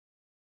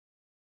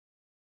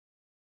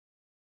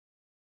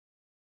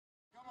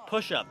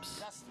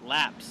Push-ups,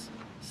 laps,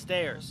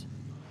 stairs,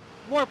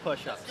 more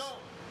push-ups,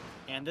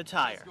 and a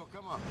tire.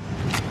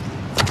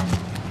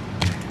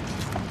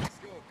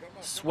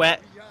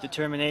 Sweat,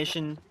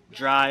 determination,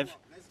 drive,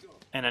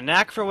 and a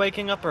knack for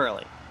waking up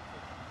early.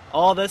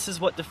 All this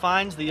is what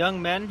defines the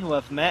young men who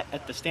have met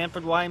at the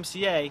Stamford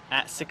YMCA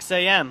at 6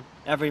 a.m.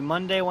 every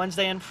Monday,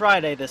 Wednesday, and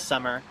Friday this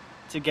summer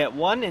to get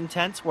one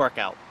intense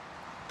workout.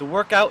 The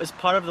workout is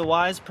part of the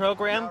WISE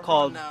program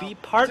called Be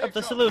Part of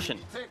the Solution.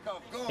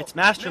 Its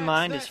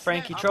mastermind is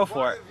Frankie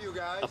Trofort,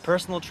 a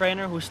personal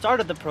trainer who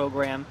started the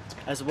program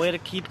as a way to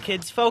keep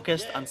kids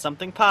focused on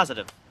something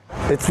positive.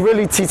 It's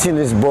really teaching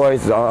these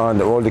boys,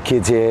 all the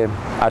kids here,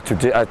 how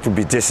to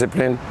be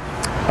disciplined,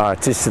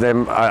 teach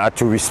them how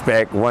to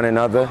respect one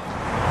another,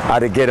 how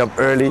to get up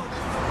early,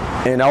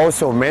 and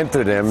also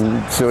mentor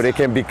them so they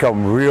can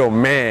become real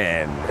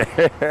men.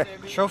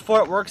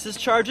 Trofort works his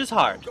charges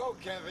hard,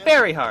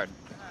 very hard.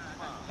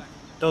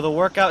 Though the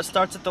workout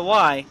starts at the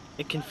Y,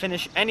 it can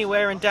finish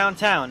anywhere in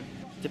downtown,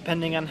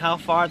 depending on how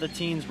far the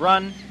teens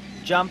run,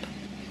 jump,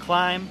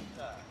 climb,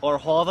 or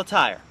haul the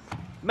tire.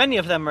 Many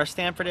of them are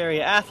Stamford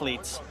area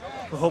athletes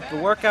who hope the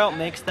workout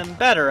makes them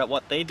better at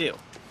what they do.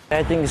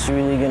 I think it's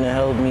really going to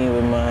help me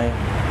with my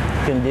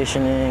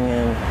conditioning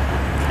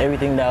and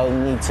everything that I'll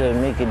need to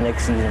make it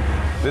next season.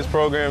 This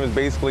program is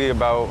basically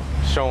about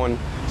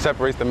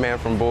separates the man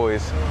from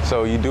boys.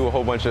 So you do a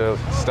whole bunch of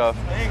stuff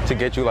to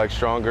get you like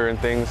stronger and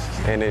things,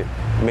 and it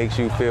makes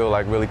you feel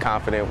like really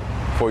confident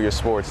for your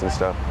sports and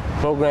stuff.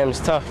 Program is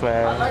tough,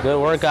 man.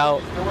 Good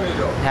workout.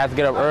 Have to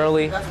get up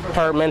early,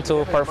 part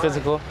mental, part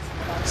physical.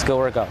 It's a good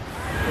workout.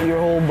 Your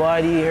whole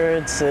body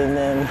hurts and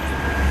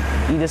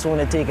then you just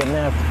want to take a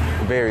nap.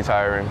 Very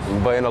tiring,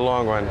 but in the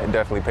long run, it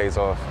definitely pays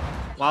off.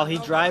 While he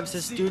drives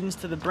his students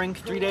to the brink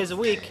 3 days a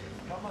week,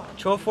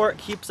 Trofort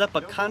keeps up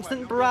a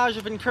constant barrage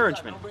of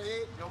encouragement.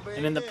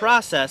 And in the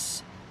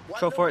process,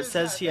 Trofort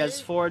says he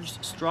has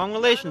forged strong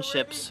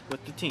relationships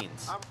with the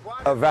teens.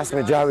 A vast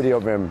majority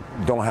of them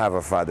don't have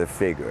a father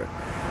figure.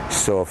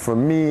 So for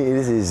me,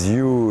 this is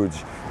huge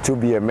to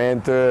be a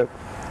mentor,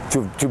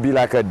 to be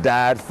like a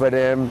dad for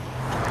them.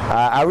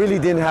 I really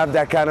didn't have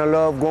that kind of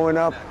love growing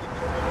up,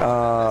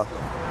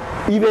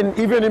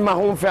 even in my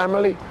home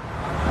family.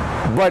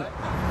 But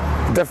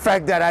the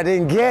fact that I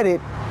didn't get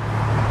it,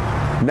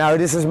 now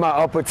this is my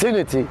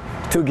opportunity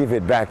to give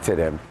it back to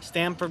them.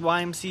 Stamford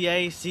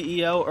YMCA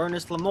CEO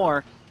Ernest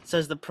Lamore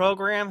says the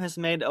program has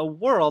made a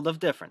world of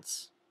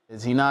difference.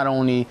 He not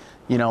only,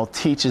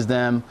 teaches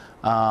them,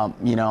 how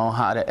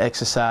to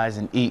exercise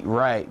and eat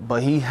right,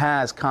 but he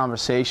has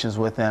conversations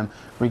with them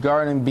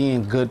regarding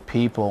being good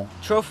people.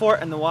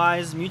 Trofort and the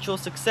WISE mutual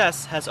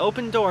success has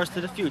opened doors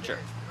to the future.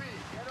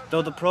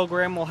 Though the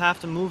program will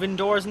have to move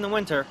indoors in the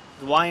winter,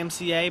 the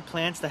YMCA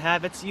plans to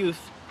have its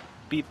youth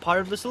be part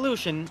of the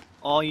solution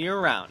all year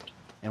round.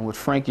 And with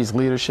Frankie's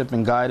leadership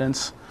and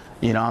guidance,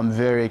 I'm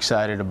very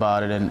excited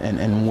about it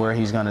and where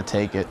he's going to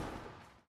take it.